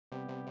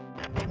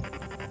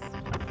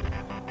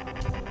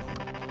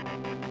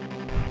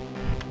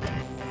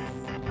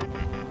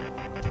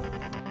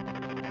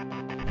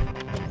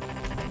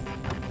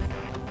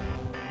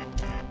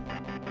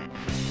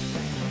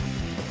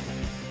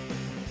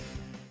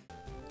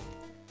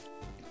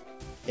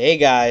Hey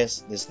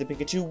guys, this is the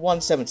Pikachu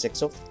 176.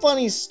 So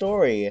funny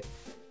story.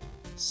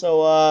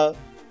 So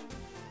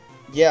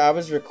yeah, I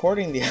was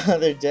recording the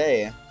other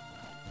day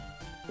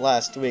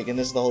last week, and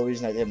this is the whole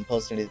reason I didn't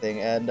post anything.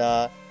 And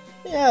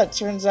yeah, it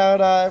turns out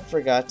I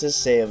forgot to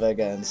save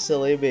again.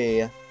 Silly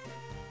me. I'm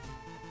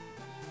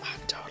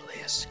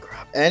totally a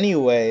scrub.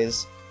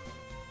 Anyways,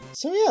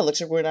 so yeah, looks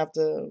like we're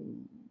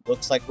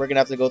gonna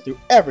have to go through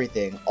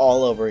everything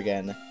all over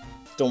again.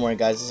 Don't worry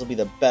guys, this will be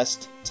the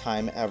best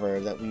time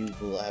ever that we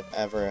will have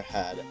ever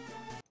had.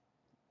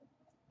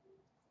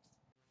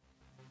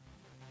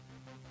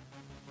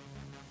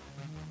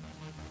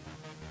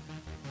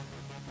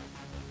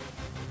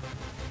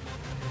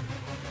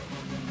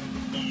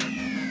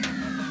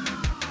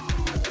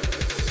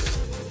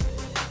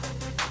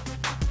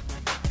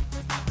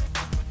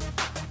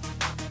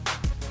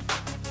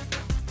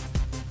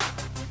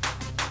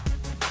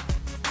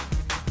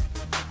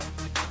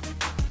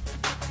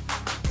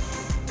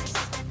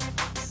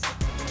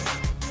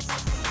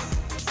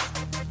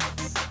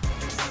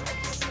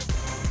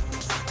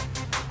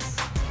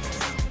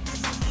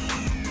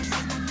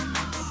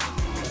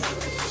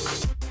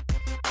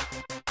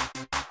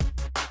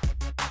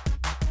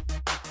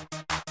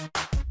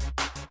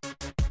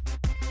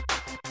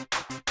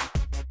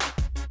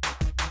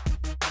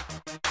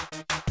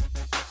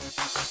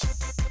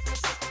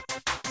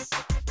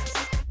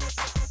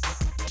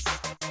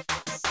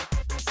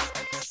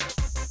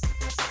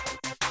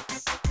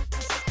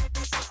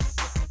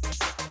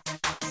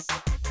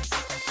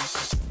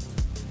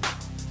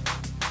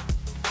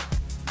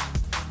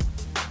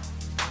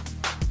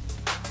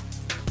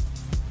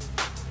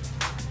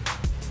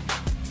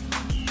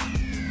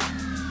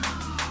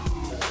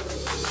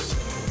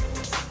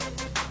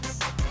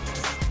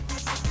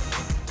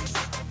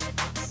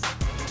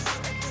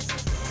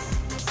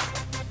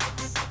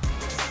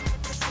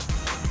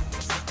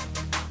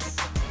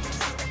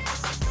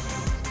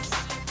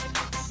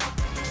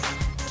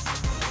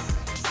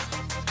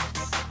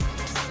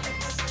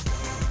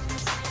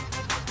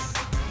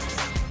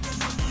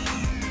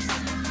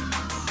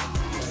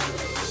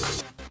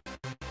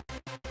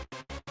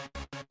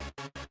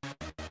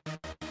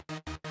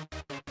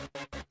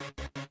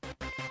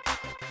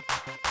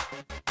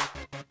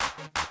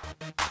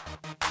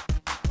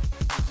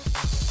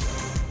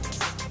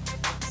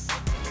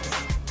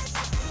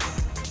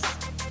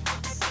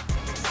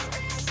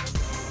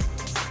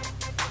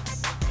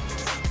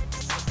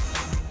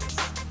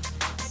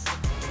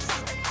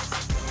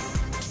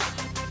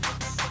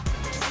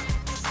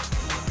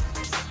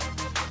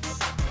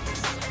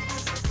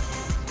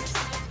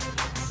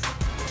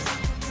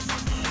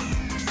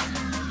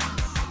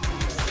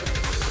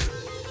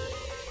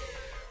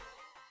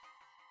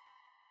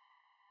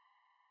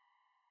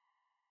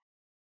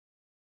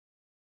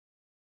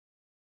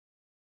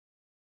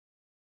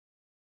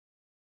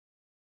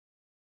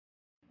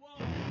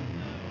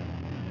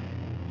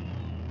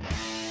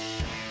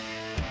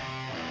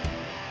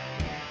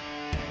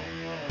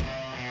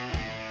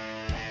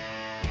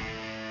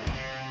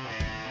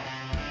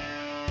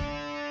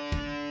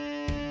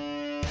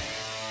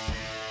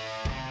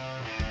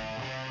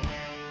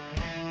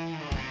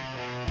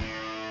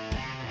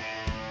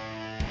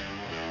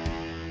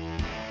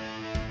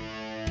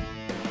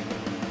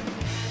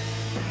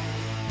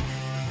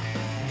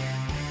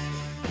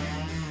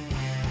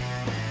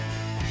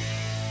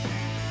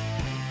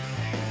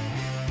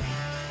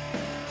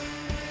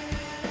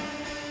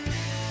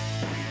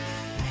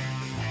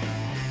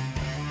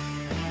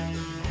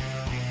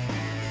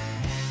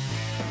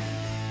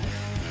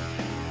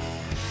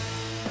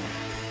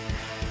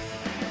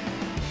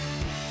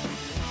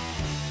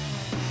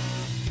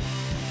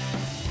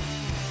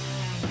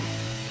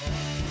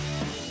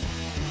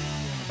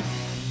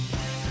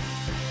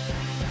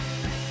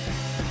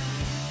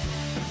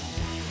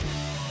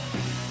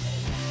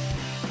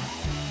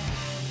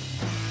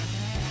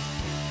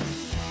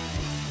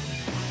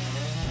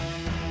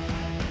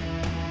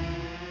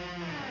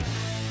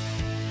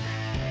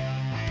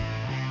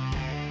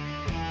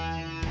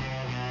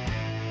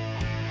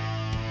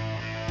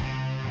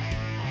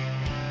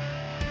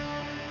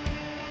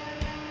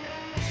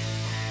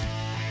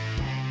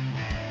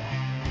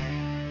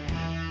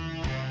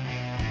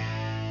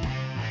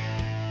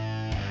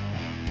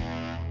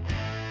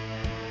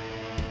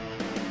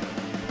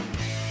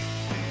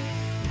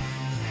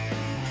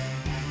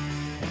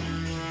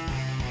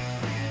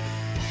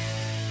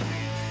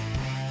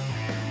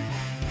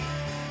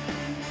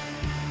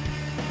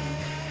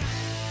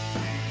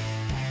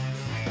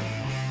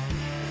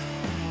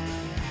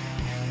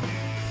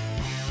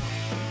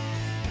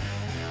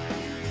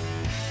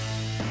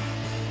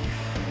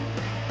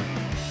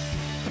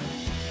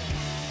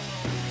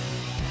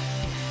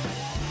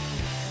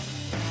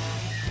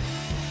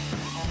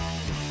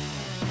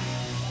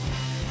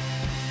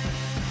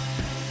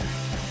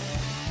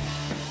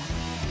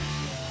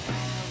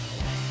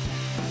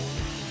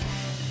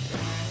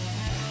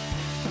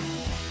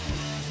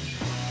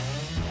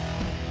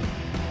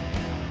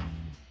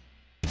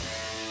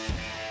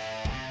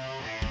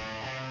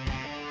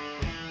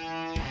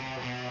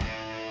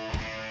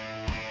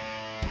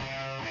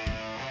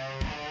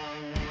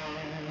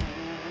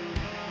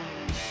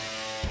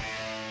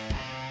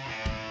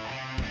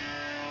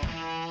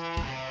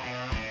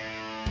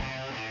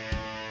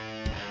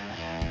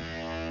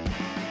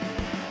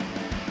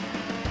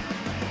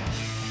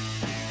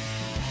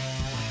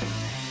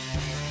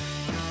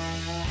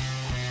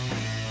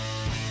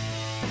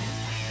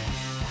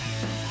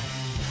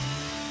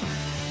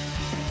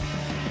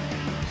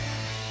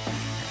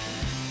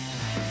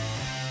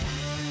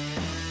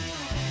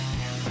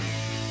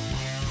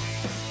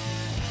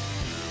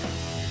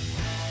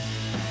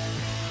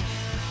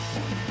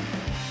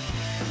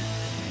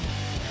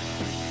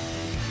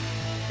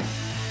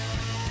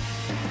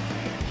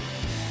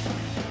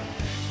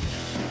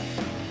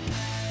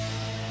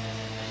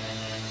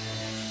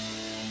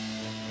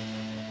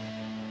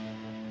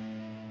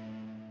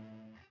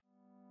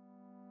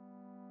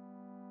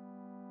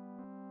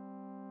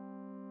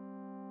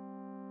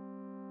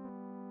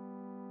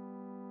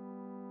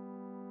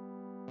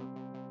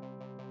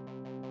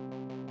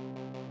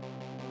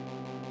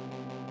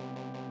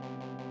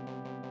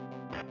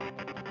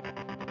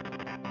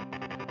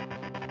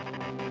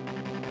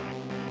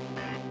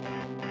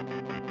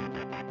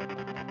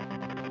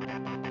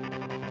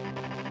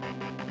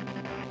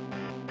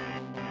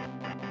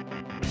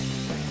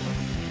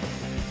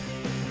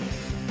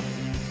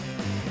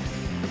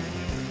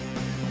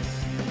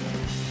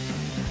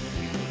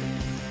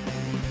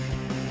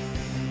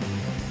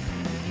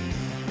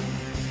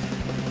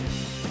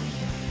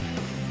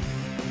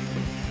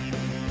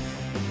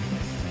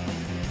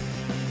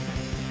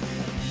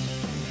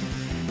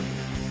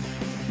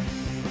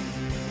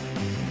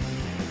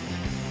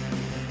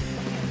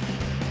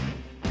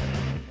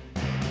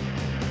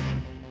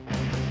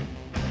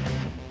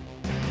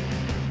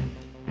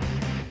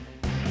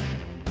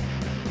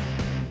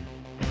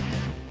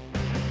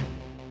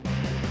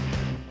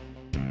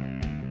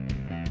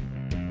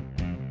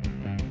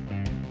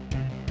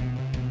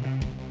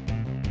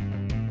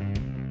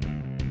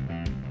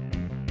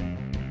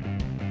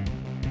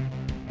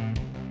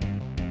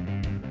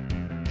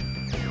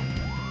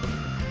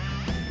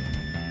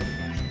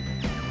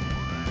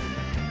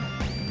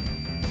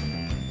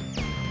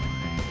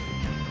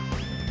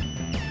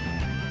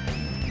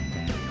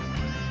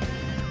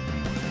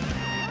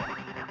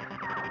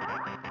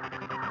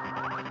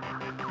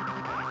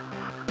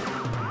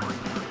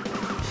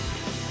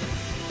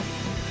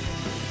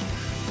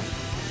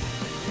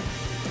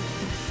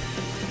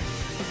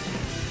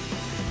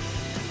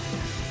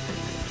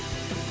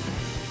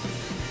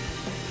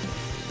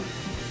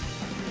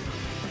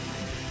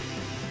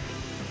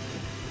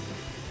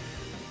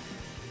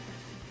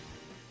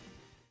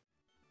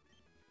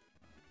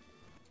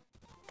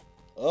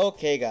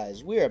 Okay,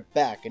 guys, we are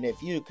back, and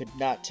if you could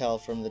not tell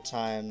from the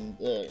time,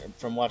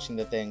 from watching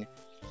the thing,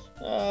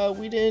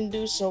 we didn't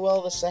do so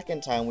well the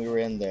second time we were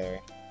in there.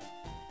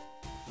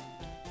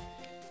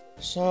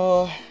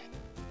 So,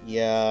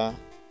 yeah,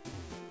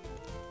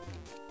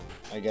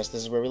 I guess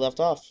this is where we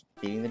left off,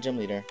 beating the gym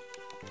leader.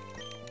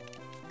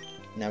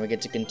 Now we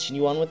get to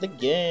continue on with the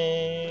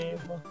game.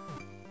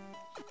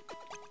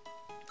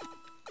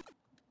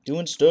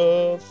 Doing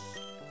stuff.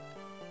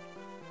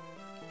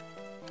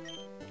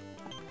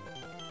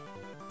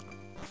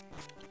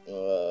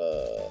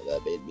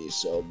 That made me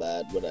so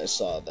mad when I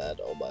saw that.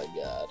 Oh my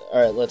god.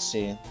 Alright, let's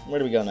see. Where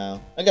do we go now?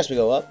 I guess we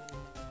go up.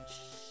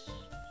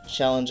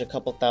 Challenge a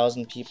couple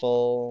thousand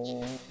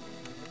people.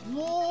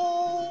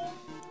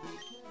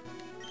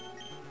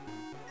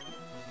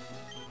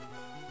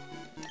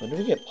 When do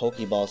we get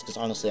Pokeballs? Because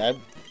honestly,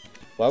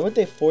 why would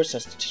they force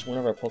us to teach one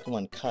of our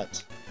Pokemon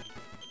Cut?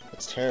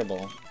 That's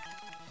terrible.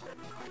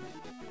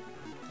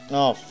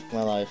 Oh, f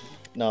my life.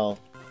 No.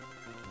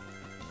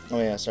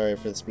 Oh yeah, sorry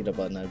for the speed up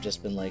button. I've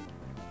just been like...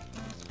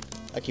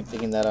 I keep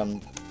thinking that I'm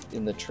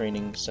in the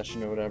training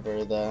session or whatever,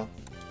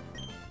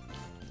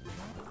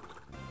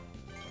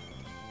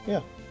 Yeah.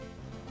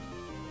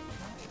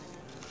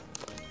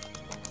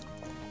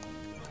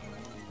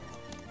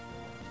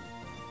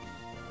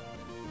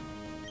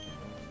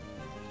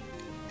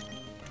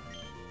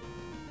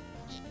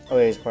 Oh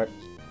yeah, he's part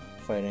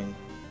fighting.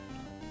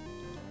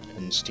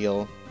 And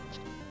steel.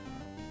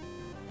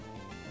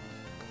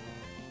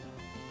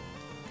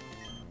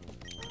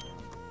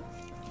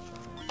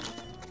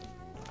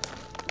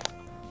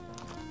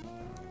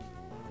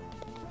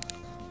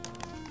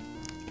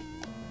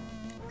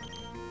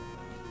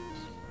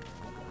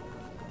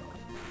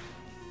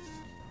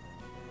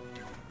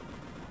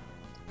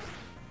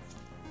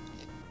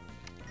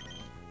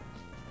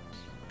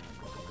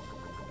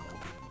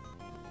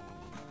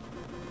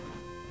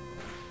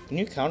 Can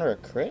you counter a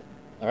crit?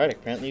 Alright,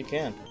 apparently you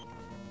can.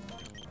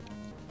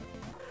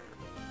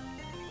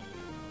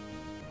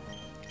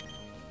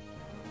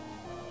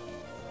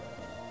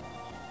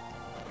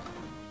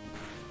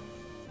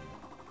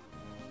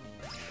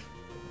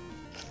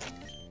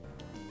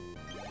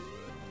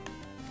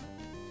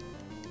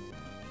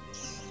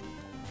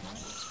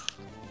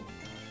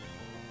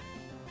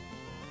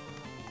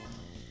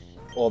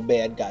 Oh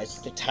bad guys,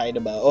 it's the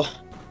Dynamo.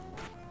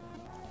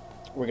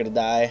 We're gonna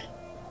die.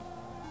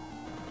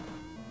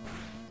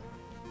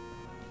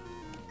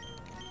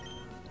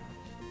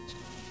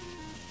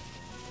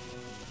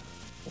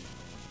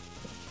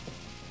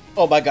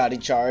 Oh my god, he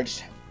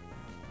charged.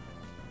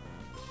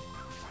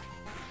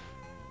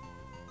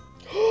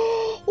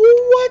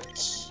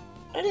 What?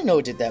 I didn't know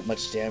it did that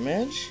much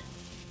damage.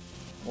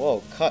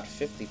 Whoa, cut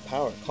 50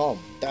 power. Calm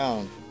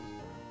down.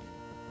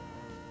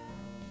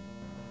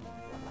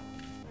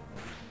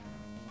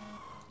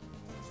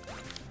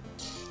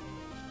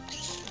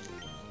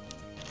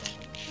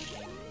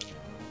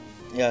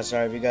 Yeah,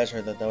 sorry if you guys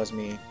heard that. That was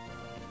me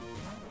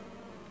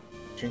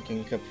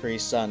drinking Capri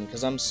Sun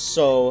because I'm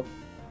so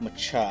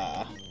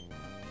mature.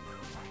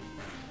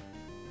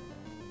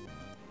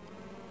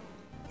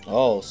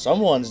 Oh,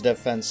 someone's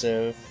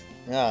defensive.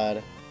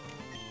 God.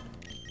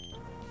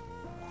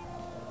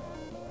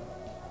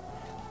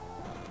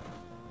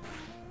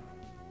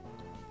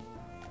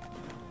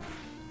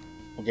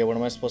 Okay, what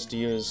am I supposed to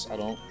use? I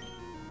don't...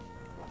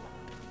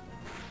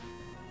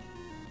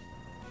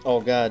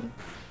 Oh, God.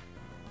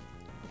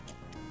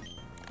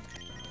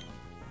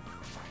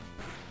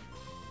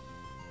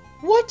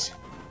 What?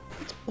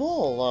 It's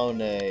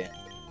baloney.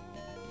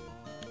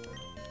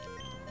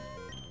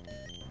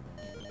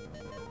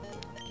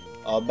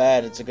 Oh,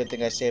 bad. It's a good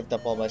thing I saved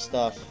up all my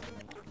stuff.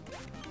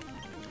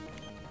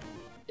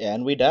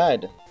 And we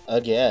died.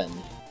 Again.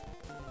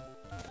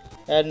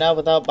 And now,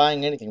 without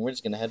buying anything, we're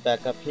just gonna head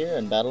back up here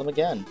and battle him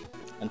again.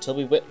 Until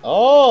we win.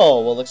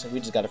 Oh! Well, looks like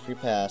we just got a free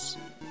pass.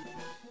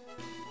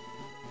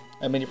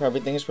 I mean, you probably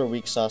think it's for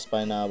weak sauce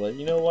by now, but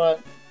you know what?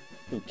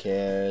 Who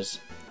cares?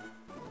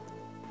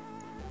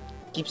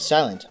 Keep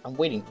silent. I'm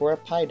waiting for a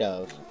pie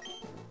dove.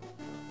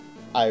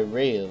 I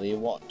really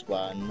want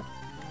one.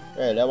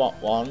 Really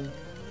want one.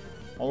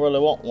 I really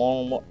want one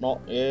and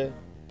whatnot, yeah.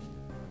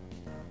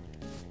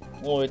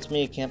 Oh, it's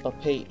me, Camper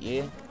Pete,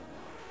 yeah.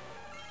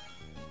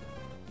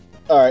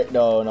 Alright,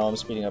 no, I'm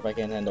speeding up. I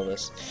can't handle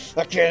this.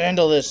 I can't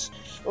handle this!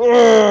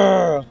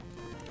 Urgh!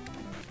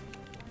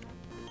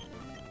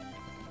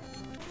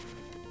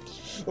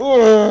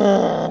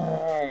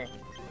 Urgh!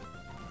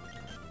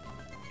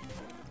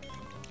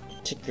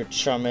 Take your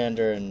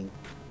Charmander and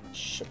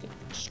shove it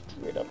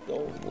straight up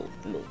your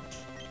throat.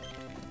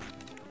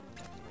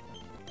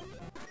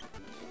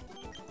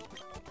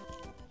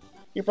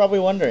 You're probably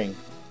wondering,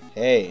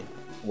 hey,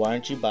 why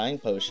aren't you buying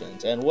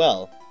potions? And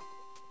well,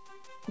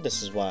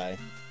 this is why.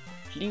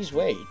 Please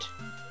wait.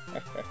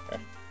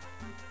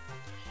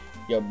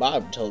 Your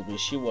mom told me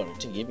she wanted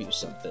to give you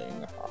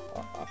something.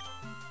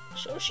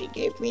 So she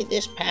gave me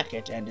this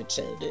packet and it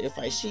said if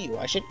I see you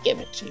I should give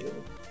it to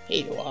you.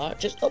 Here you are,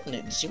 just open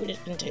it and see what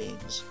it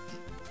contains.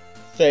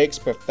 Thanks,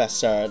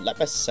 Professor. Let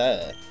me see.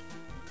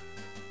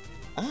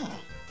 Ah,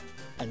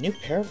 a new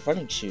pair of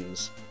running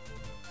shoes.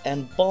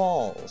 And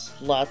balls.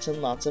 Lots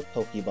and lots of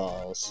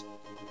Pokeballs.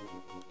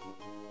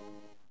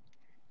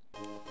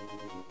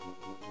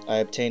 I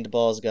obtained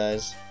balls,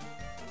 guys.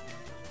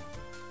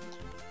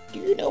 Do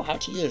you know how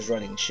to use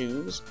running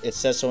shoes? It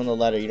says so in the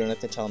letter, you don't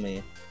have to tell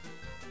me.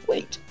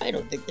 Wait, I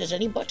don't think there's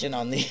any button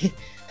on the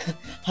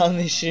on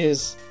these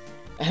shoes.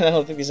 And I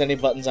don't think there's any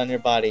buttons on your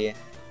body.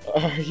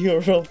 Are you a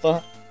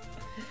robot?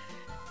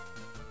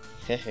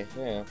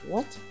 Hehehe,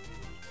 what?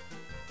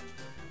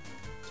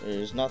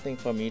 There's nothing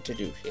for me to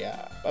do here.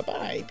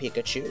 Bye-bye,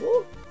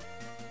 Pikachu.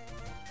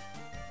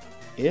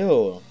 Ew. You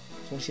want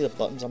to see the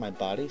buttons on my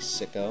body?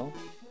 Sicko.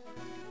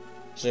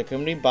 So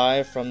can we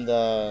buy from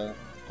the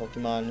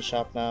Pokemon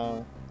shop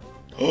now?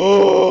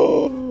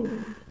 Oh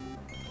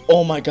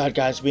my god,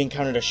 guys, we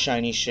encountered a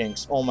shiny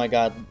Shinx. Oh my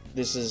god,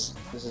 this is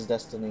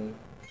destiny.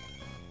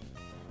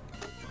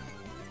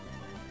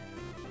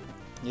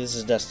 This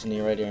is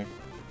destiny right here.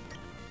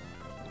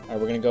 Alright,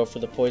 we're gonna go for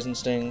the Poison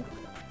Sting.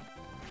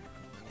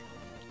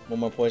 One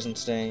more Poison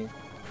Sting.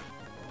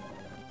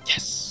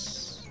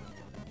 Yes!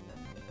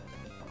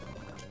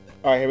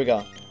 Alright, here we go.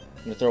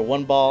 I'm gonna throw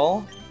one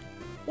ball.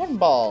 One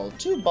ball,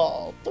 two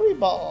ball, three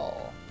ball.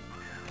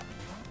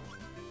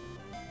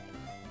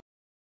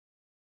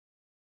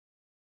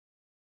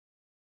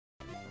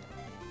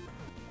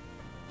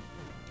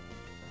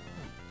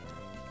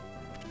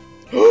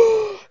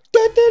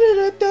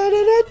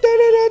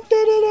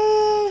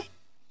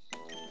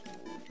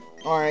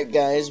 Alright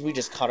guys, we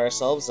just caught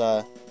ourselves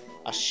a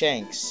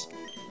Shanks.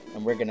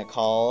 And we're gonna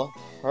call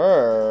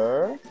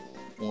her,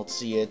 let's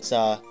see, it's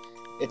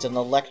an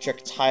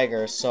electric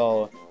tiger,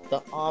 so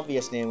the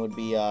obvious name would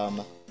be,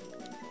 I'd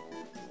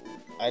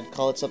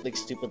call it something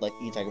stupid like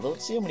E-Tiger, but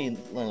let's see how many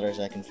letters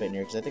I can fit in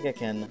here, because I think I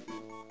can,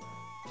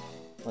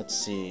 let's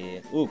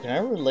see, ooh, can I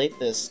relate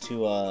this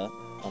to,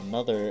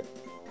 another,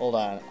 hold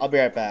on, I'll be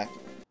right back.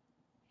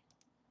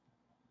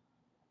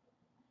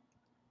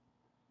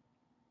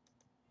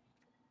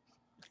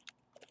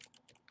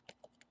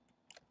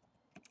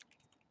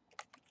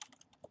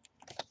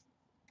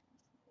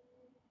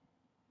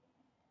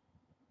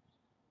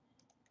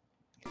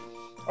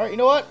 Alright, you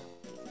know what?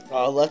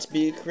 Let's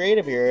be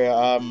creative here.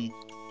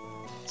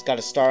 It's got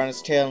a star on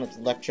its tail and it's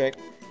electric.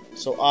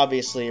 So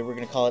obviously, we're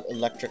gonna call it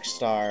Electric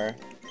Star.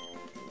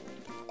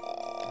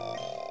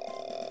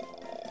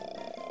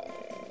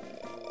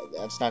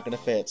 That's not gonna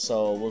fit,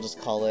 so we'll just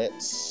call it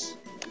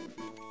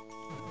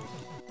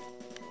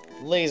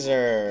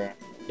Laser.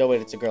 No,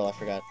 wait, it's a girl, I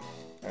forgot.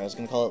 Alright, I was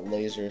gonna call it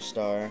Laser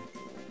Star.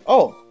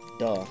 Oh,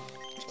 duh.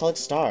 Just call it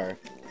Star.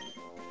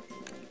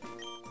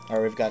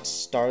 Alright, we've got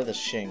Star the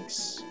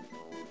Shinx.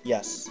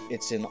 Yes,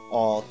 it's in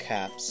all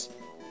caps.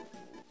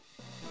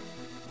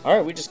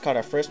 Alright, we just caught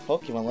our first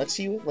Pokemon. Let's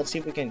see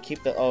if we can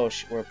keep the... Oh,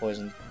 we're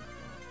poisoned.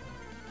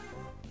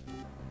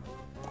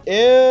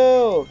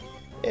 Ew!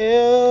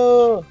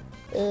 Ew!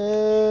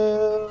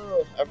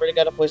 Ew! I've already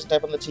got a poison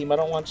type on the team. I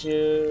don't want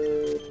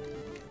you.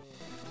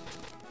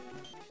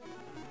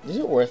 Is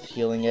it worth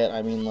healing it?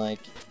 I mean, like,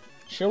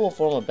 sure we'll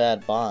form a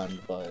bad bond,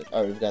 but...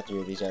 Alright, we've got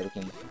 3 of these. Alright,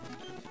 we can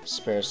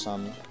spare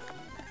some.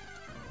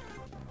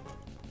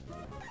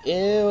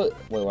 Ew!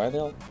 Wait, why are they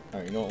all...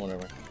 Alright, you know what,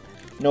 whatever.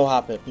 No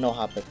Hoppip, no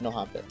Hoppip, no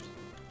Hoppip.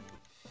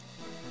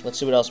 Let's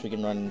see what else we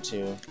can run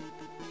into.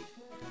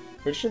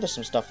 Pretty sure there's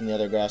some stuff in the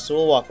other grass, so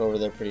we'll walk over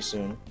there pretty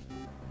soon.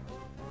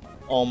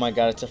 Oh my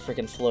god, it's a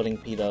freaking floating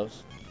Pidove.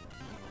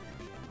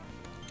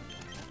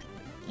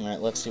 Alright,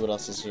 let's see what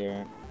else is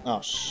here.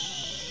 Oh,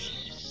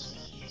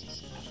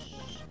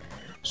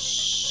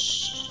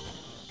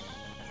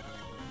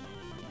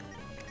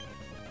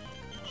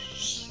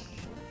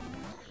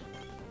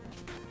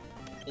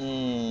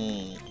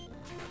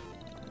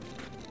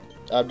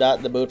 I'm not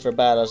in the mood for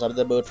battles, I'm in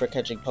the mood for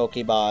catching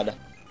Pokemon.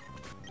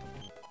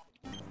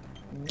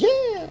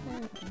 Yeah!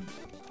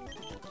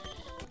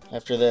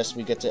 After this,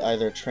 we get to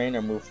either train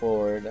or move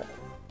forward.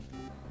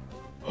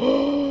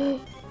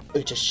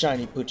 It's a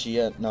shiny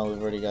Poochyena. No,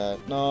 we've already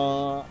got...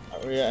 No,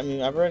 I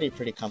mean, I'm already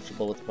pretty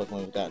comfortable with the Pokemon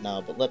we've got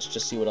now, but let's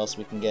just see what else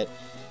we can get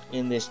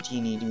in this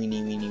teeny,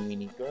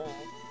 weeny grass.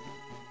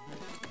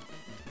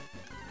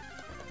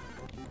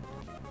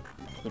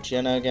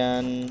 Poochyena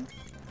again.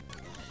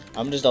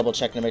 I'm just double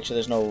checking to make sure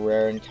there's no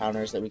rare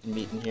encounters that we can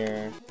beat in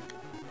here.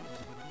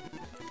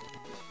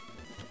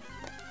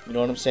 You know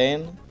what I'm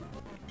saying?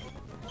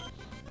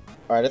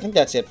 Alright, I think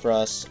that's it for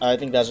us. I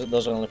think those are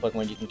the only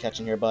Pokemon you can catch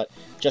in here, but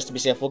just to be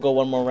safe, we'll go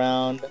one more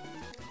round.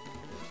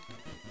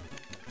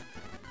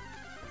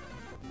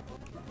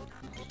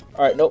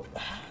 Alright, nope.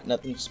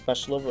 Nothing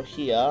special over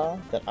here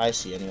that I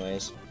see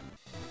anyways.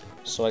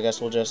 So I guess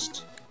we'll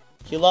just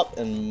heal up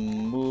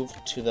and move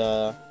to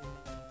the...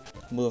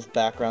 Move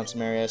back around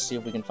some areas, see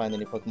if we can find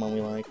any Pokemon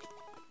we like.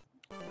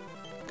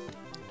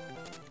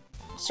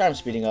 Sorry I'm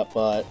speeding up,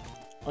 but...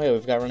 Oh yeah,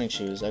 we've got running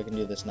shoes. I can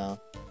do this now.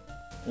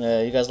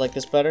 You guys like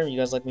this better? You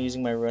guys like me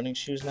using my running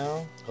shoes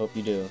now? Hope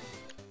you do.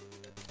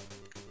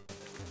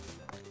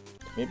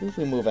 Maybe if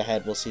we move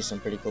ahead, we'll see some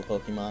pretty cool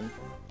Pokemon.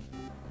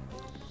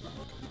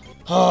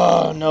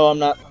 Oh no, I'm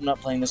not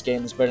playing this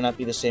game. This better not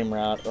be the same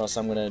route, or else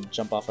I'm gonna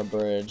jump off a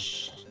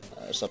bridge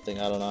or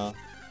something. I don't know.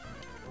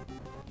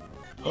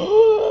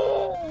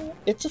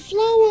 It's a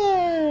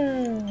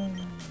flower.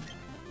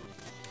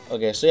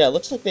 Okay, so yeah, it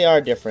looks like they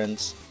are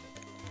different,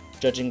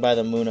 judging by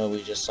the Muna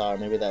we just saw. Or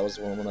maybe that was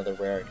one of the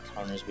rare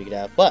encounters we could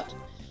have. But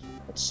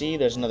let's see.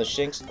 There's another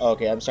Shinx.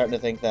 Okay, I'm starting to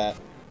think that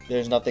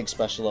there's nothing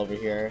special over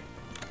here.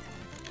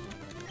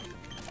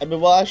 I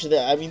mean, well, actually,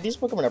 I mean, these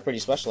Pokemon are pretty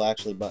special,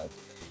 actually, but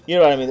you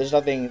know what I mean. There's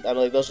nothing. I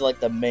mean, like, those are like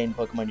the main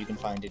Pokemon you can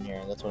find in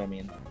here. That's what I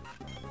mean.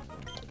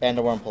 And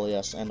a Wurmple,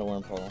 yes, and a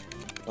Wurmple.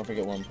 Don't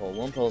forget Wurmple.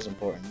 Wurmple is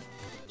important,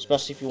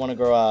 especially if you want to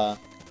grow a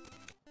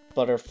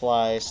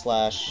butterfly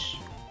slash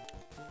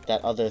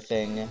that other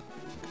thing.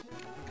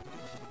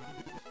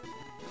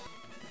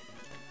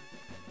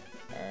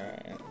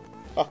 Alright.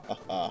 Ha ha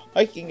ha.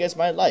 Hiking is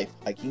my life.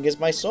 Hiking is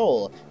my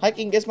soul.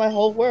 Hiking is my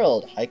whole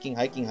world. Hiking,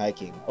 hiking,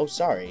 hiking. Oh,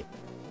 sorry.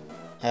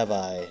 Have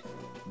I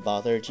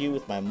bothered you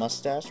with my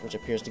mustache, which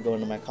appears to go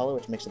into my collar,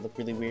 which makes it look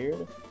really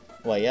weird?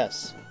 Why,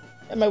 yes.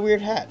 And my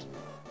weird hat,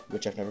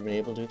 which I've never been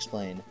able to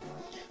explain.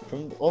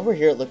 From over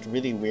here, it looked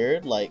really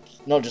weird. Like,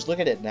 no, just look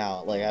at it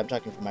now. Like, I'm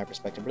talking from my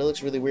perspective, but it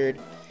looks really weird.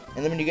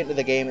 And then when you get into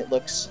the game, it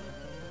looks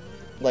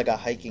like a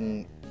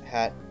hiking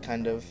hat,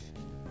 kind of.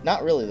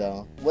 Not really,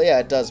 though. Well, yeah,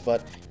 it does,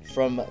 but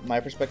from my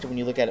perspective, when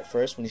you look at it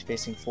first, when he's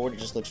facing forward, it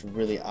just looks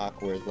really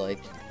awkward.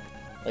 Like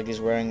he's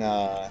wearing one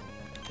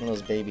of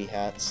those baby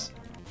hats.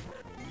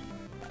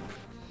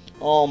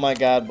 Oh my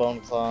god, Bone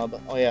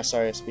Club. Oh yeah,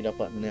 sorry, speed up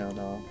button.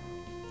 No.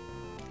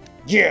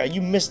 Yeah, you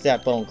missed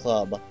that, Bone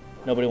Club.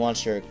 Nobody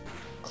wants your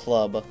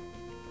club.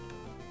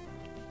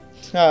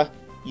 Ha,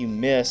 you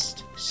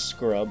missed,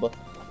 scrub.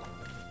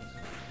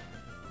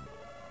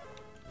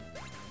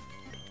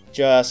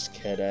 Just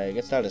kidding.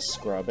 It's not a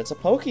scrub. It's a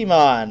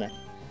Pokemon.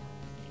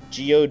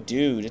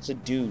 Geodude. It's a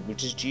dude,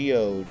 which is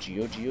Geo.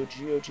 Geo dude.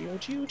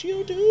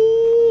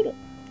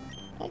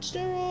 On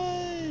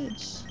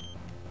steroids.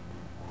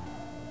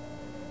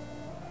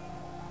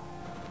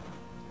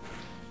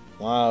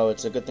 Wow,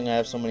 it's a good thing I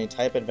have so many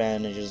type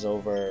advantages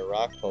over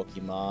rock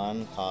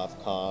Pokemon. Cough,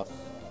 cough.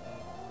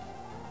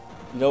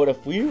 You know what,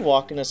 if we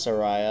walk into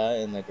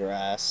Soraya in the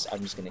grass,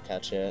 I'm just gonna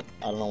catch it.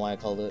 I don't know why I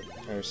called it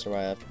her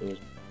Soraya.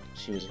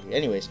 She was here.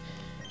 Anyways.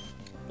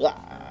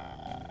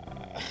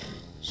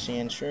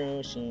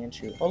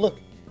 Sandshrew. Oh, look.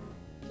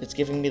 It's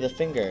giving me the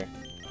finger.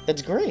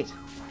 That's great.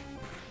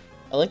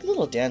 I like the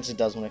little dance it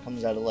does when it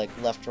comes out of, like,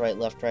 left,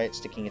 right,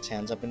 sticking its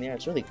hands up in the air.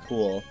 It's really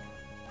cool.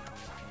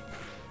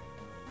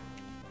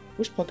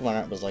 Which Pokemon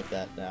art was like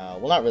that?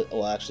 Well, not really.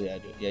 Well, actually, I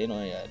do. Yeah, you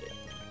know, yeah, I do.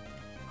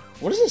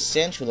 What does this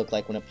Sandshrew look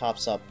like when it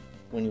pops up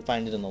when you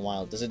find it in the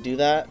wild? Does it do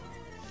that?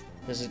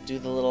 Does it do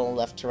the little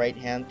left to right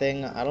hand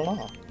thing? I don't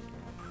know.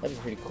 That'd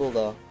be pretty cool,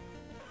 though.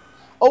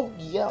 Oh,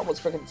 yeah, I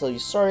almost forgot to tell you.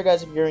 Sorry,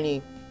 guys, if you hear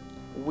any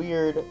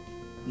weird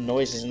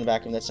noises in the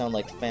background that sound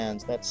like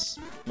fans. That's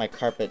my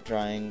carpet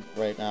drying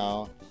right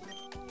now.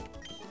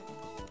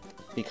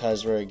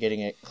 Because we're getting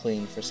it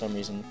clean for some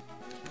reason.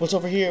 What's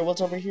over here?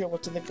 What's over here?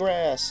 What's in the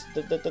grass?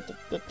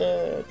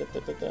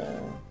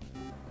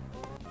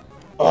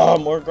 Oh,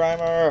 more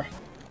Grimer!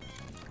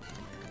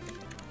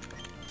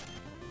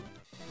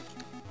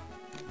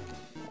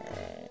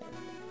 Alright.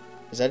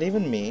 Is that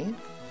even me?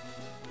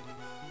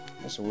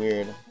 That's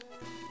weird.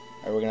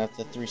 Alright, we're gonna have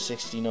to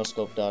 360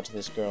 no-scope dodge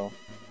this girl.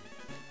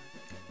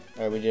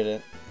 Alright, we did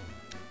it.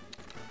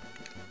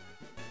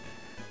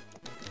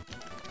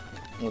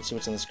 Let's see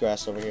what's in this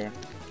grass over here.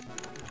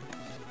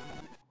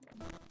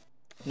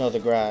 No, the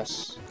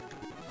grass.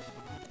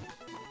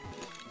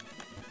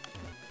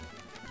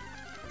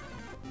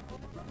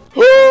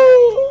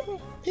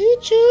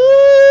 Pichu!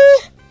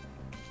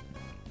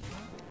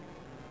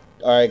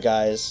 Alright,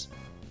 guys.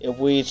 If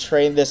we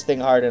train this thing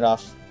hard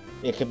enough,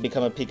 it can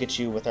become a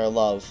Pikachu with our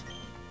love.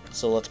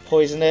 So let's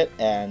poison it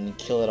and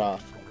kill it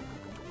off.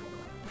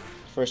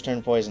 First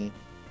turn poison.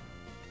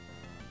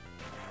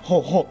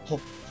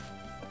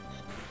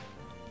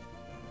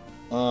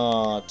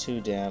 Oh,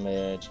 2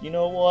 damage. You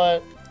know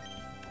what?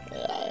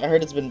 I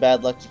heard it's been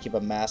bad luck to keep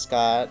a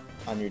mascot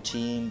on your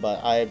team,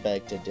 but I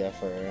beg to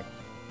differ.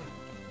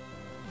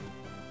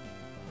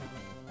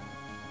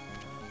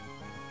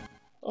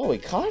 Oh, we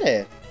caught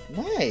it!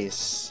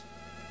 Nice!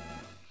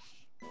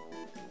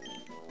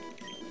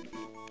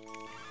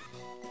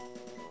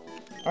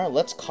 Alright,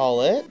 let's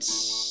call it...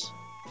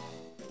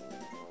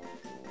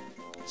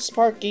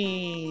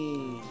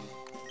 Sparky!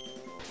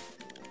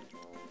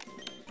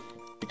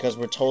 Because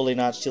we're totally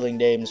not stealing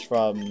names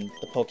from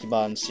the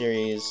Pokemon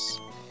series.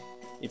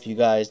 If you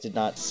guys did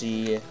not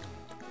see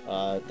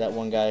that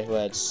one guy who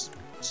had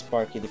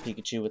Sparky the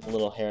Pikachu with the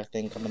little hair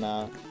thing coming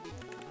out.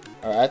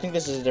 Alright, I think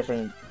this is a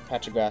different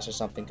patch of grass or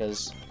something,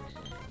 because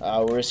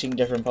we're seeing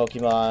different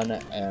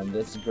Pokemon, and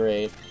it's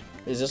great.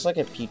 Is this like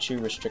a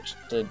Pichu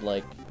restricted,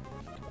 like...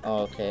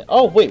 Oh, okay.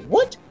 Oh, wait,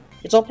 what?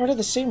 It's all part of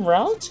the same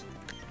route?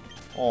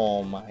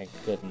 Oh my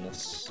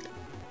goodness.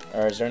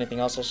 Alright, is there anything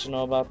else I should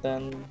know about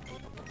then?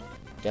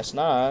 Guess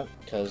not,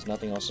 because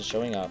nothing else is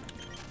showing up.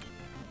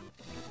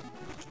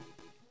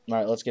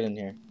 Alright, let's get in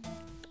here.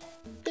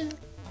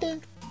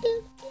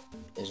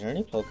 Is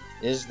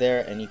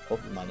there any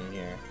Pokemon in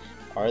here?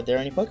 Are there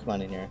any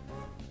Pokemon in here?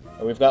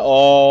 Oh, we've got.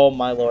 Oh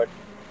my lord!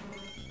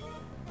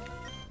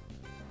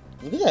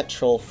 Look at that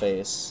troll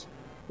face.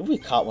 If we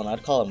caught one,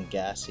 I'd call him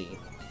Gassy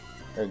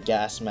or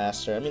Gas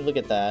Master. I mean, look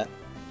at that.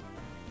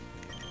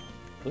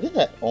 Look at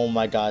that. Oh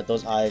my god,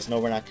 those eyes. No,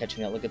 we're not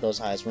catching that. Look at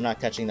those eyes. We're not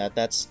catching that.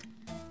 That's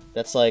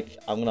like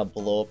I'm gonna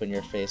blow up in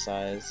your face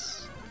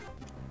eyes.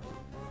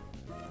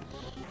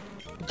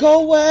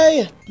 Go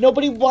away!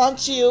 Nobody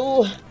wants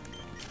you!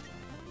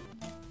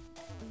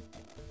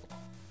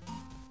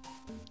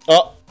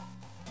 Oh!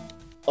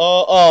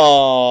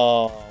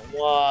 Oh,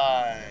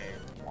 why?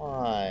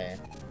 Why?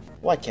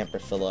 Why camper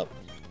Philip?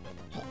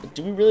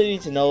 Do we really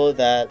need to know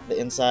that the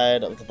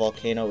inside of the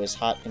volcano is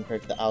hot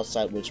compared to the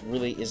outside, which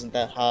really isn't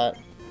that hot?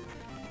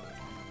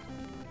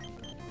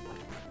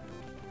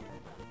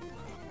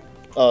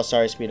 Oh,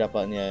 sorry, speed up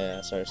button.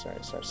 Yeah, sorry.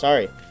 I'm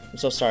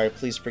so sorry.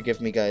 Please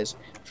forgive me, guys.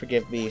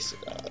 Forgive me,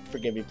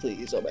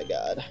 please. Oh my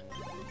god.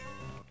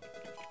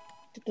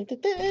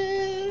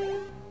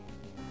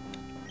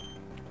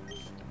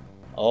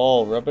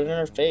 Oh, rub it in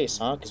her face,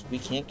 huh? Because we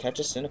can't catch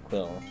a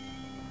Cyndaquil.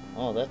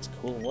 Oh, that's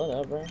cool.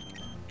 Whatever.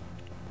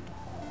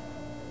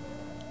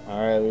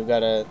 Alright, we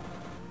gotta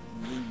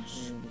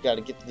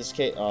get to this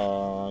cave.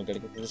 Oh, gotta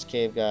get to this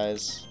cave,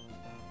 guys.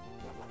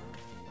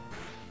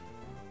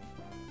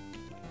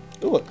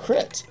 Ooh, a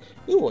crit!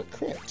 Ooh, a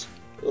crit!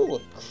 Ooh, a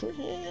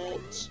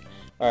crit!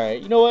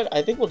 Alright, you know what?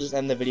 I think we'll just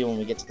end the video when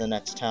we get to the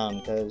next town,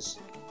 because,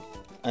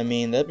 I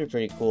mean, that'd be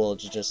pretty cool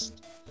to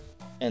just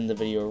end the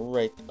video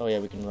right... Oh, yeah,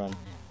 we can run.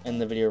 End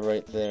the video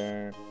right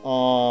there.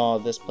 Oh,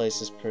 this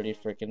place is pretty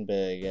freaking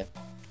big.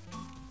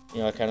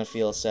 You know, I kind of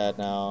feel sad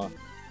now.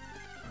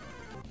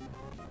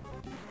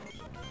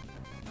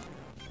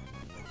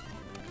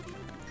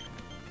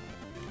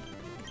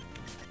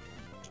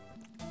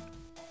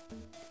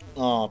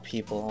 Oh,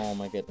 people. Oh,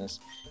 my goodness.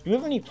 Do we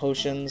have any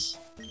potions?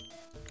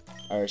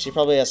 Alright, she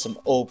probably has some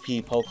OP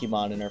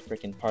Pokemon in her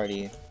freaking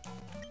party.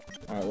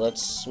 Alright,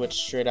 let's switch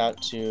straight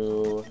out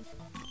to...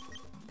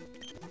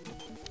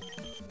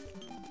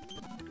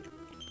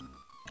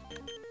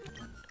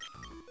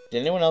 Did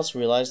anyone else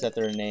realize that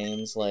their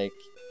names, like,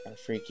 are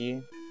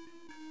freaky?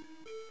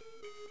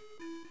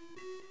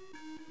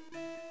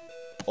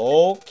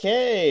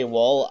 Okay,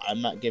 well,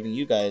 I'm not giving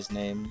you guys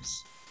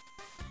names.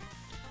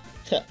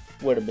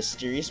 What a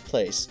mysterious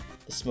place.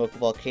 The smoke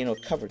volcano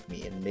covered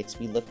me and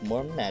makes me look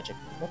more magic.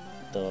 What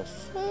the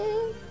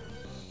fuck?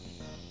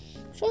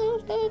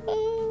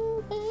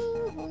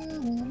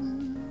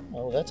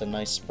 Oh, that's a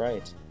nice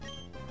sprite.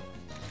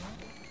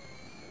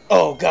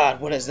 Oh god,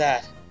 what is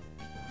that?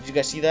 Did you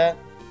guys see that?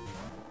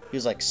 He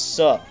was like,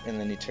 sup, and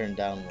then he turned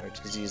downwards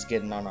because he's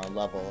getting on our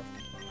level.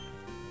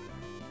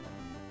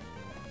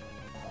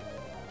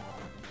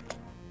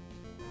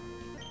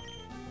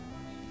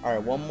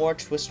 Alright, one more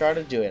twister ought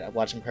to do it. I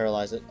watch him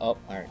paralyze it. Oh,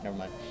 alright, never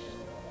mind.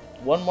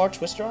 One more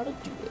twister ought to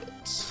do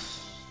it.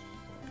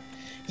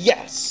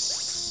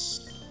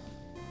 Yes!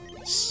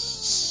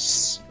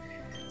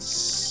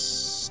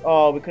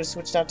 Oh, we could have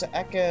switched out to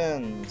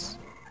Ekans.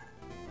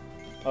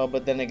 Oh,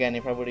 but then again,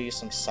 he probably would have used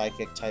some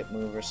psychic type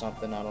move or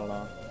something. I don't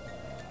know.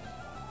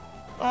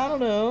 I don't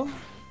know.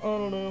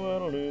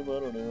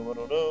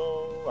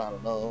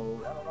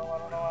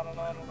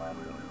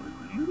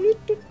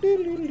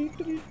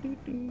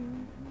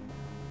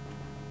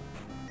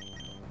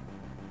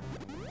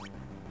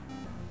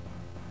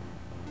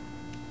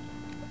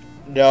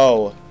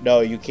 No,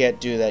 you can't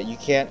do that. You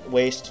can't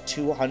waste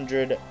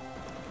 200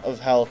 of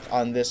health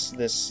on this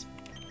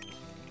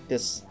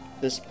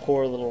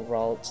poor little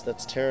Ralts.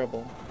 That's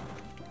terrible.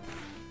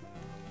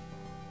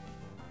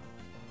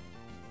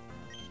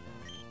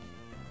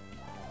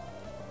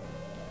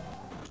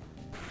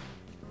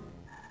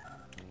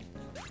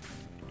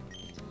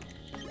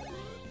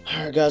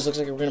 Alright guys, looks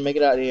like we're gonna make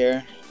it out of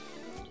here.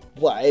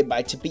 Why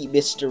by to be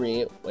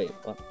mystery? Wait,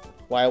 what?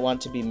 Why I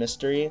want to be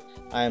mystery?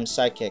 I am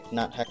psychic,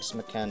 not hex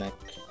mechanic.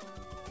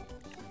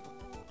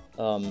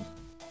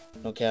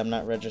 Okay, I'm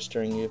not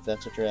registering you if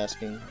that's what you're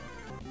asking.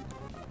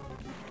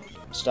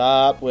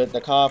 Stop with the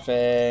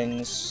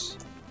coughings.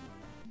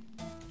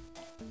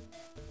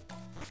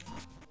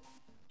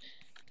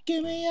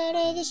 Get me out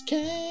of this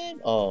cave.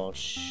 Oh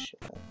shit.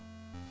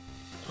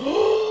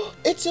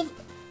 It's a...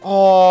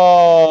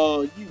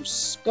 Oh, you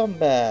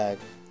scumbag.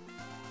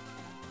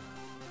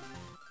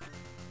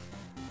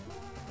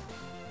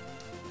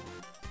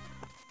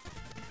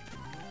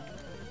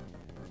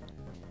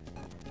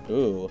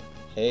 Ooh,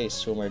 hey,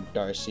 swimmer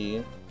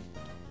Darcy.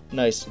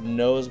 Nice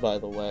nose, by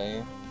the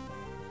way.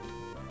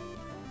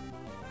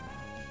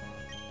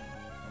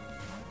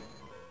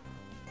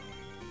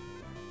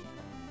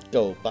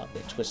 Go, bop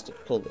it, twist it,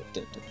 pull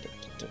it.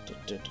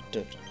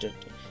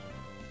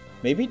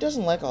 Maybe it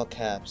doesn't like all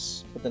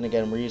caps, but then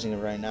again, we're using it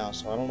right now,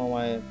 so I don't know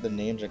why the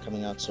names are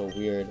coming out so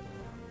weird.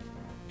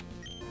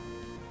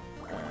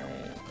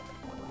 Alright.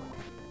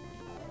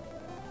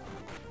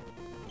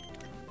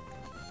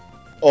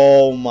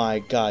 Oh my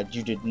god,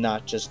 you did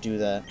not just do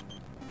that.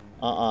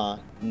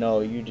 No,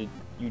 you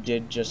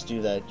did just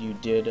do that. You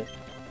did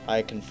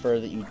I confer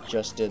that you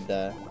just did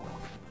that.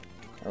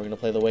 We're gonna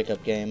play the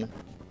wake-up game.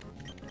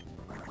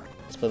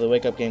 Let's play the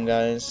wake-up game,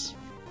 guys.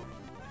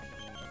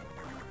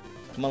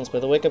 Come on, let's play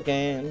the wake-up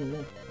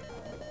game.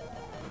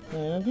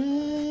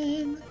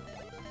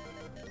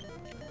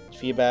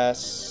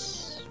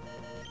 Feebas.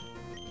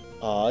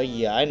 Oh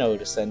yeah, I know who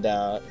to send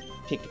out.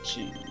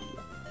 Pikachu.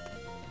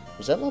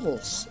 Was that level?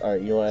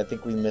 Alright, you know what? I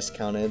think we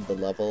miscounted the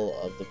level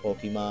of the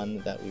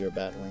Pokemon that we were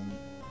battling.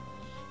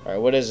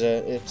 Alright, what is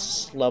it?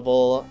 It's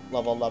level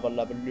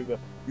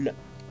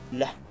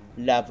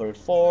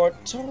 4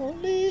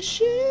 Totally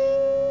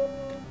Shit.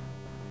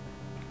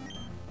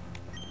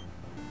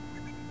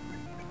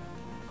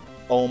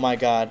 Oh my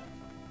god.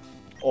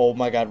 Oh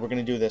my god, we're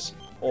gonna do this.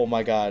 Oh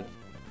my god.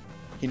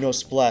 He knows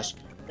Splash.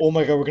 Oh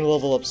my god, we're gonna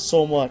level up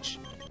so much.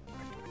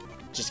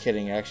 Just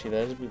kidding, actually,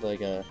 that would be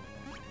like a...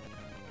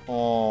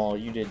 Oh,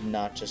 you did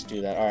not just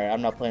do that. Alright,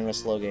 I'm not playing a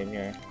slow game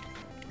here.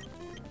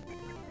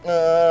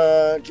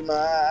 Come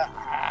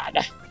on.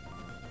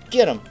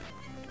 Get him.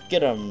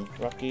 Get him,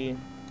 Rocky.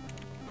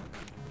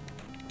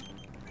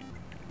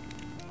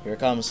 Here it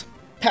comes.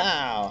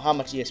 Pow! How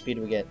much EXP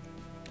do we get?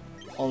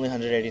 Only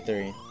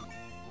 183.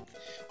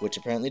 Which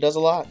apparently does a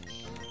lot.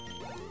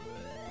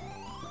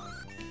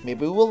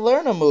 Maybe we'll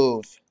learn a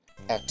move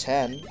at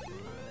 10.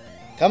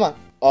 Come on.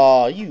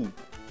 Aw, you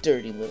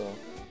dirty little...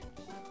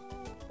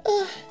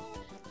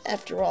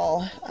 after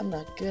all, I'm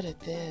not good at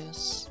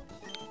this.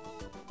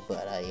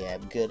 But I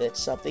am good at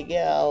something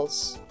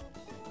else.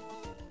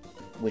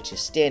 Which is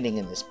standing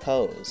in this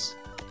pose.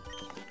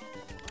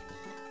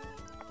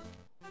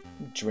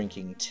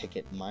 Drinking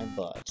ticket my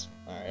butt.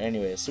 Alright,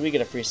 anyway, so we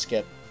get a free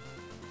skip.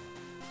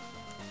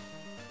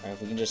 Alright,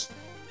 if we can just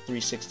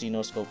 360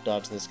 no-scope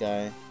dodge this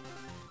guy.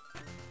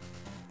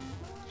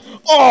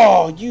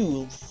 Oh,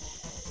 you...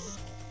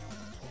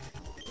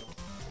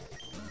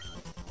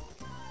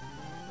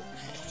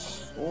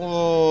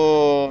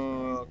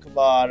 Oh, come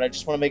on. I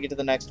just want to make it to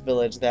the next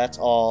village. That's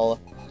all.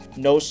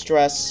 No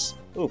stress.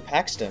 Ooh,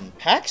 Paxton.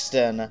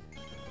 Paxton!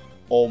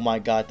 Oh my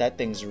god, that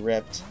thing's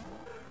ripped.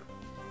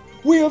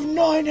 We have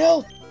 9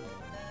 health!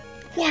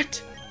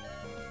 What?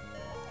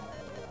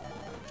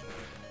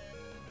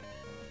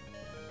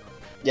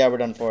 Yeah, we're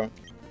done for.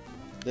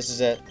 This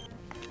is it.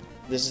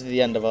 This is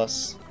the end of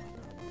us.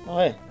 Oh,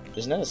 hey.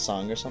 Isn't that a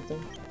song or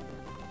something?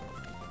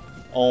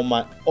 Oh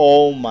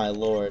my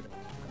lord.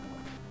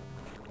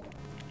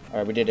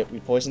 Alright, we did it. We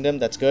poisoned him.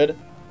 That's good.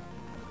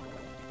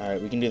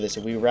 Alright, we can do this.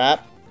 If we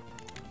wrap...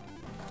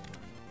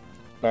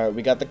 Alright,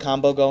 we got the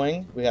combo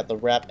going. We got the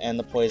wrap and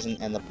the poison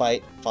and the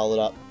bite followed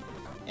up.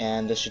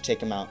 And this should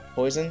take him out.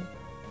 Poison.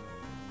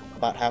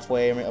 About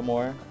halfway or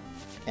more.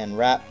 And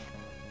wrap.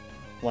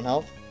 1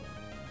 health.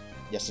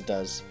 Yes, it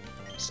does.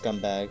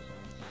 Scumbag.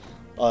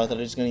 Oh, I thought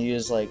he was going to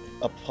use, like,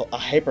 a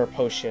hyper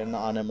potion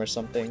on him or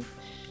something.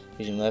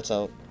 Because, you know, that's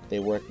how they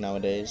work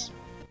nowadays.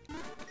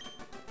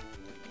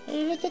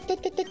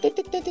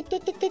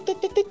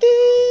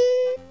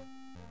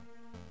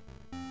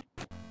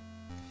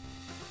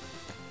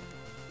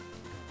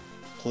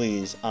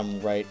 Please,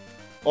 I'm right.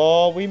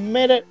 Oh, we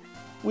made it!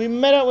 We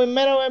made it! We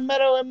made it! We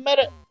made it! We made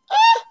it!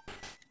 Ah!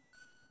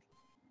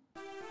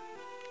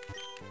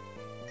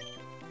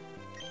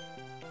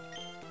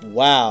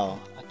 Wow,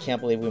 I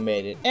can't believe we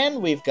made it.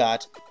 And we've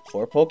got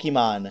 4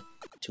 Pokemon.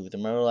 2 of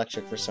them are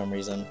electric for some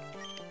reason.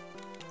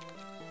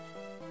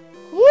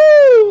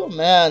 Woo!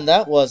 Man,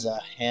 that was a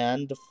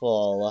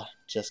handful.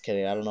 Just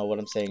kidding, I don't know what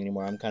I'm saying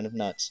anymore. I'm kind of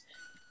nuts.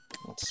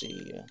 Let's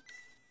see.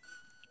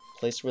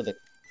 Place where the...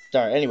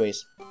 Alright,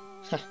 anyways.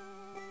 Ha.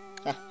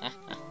 Ha ha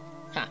ha.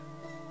 Ha.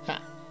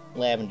 Ha.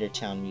 Lavender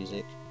Town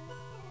music.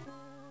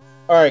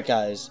 Alright,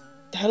 guys.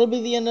 That'll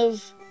be the end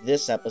of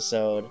this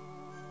episode.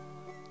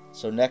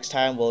 So next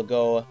time we'll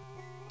go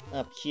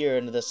up here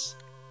into this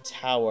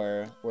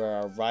tower where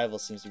our rival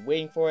seems to be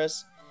waiting for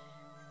us.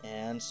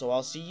 And so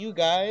I'll see you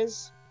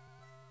guys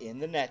in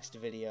the next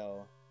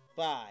video.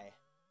 Bye.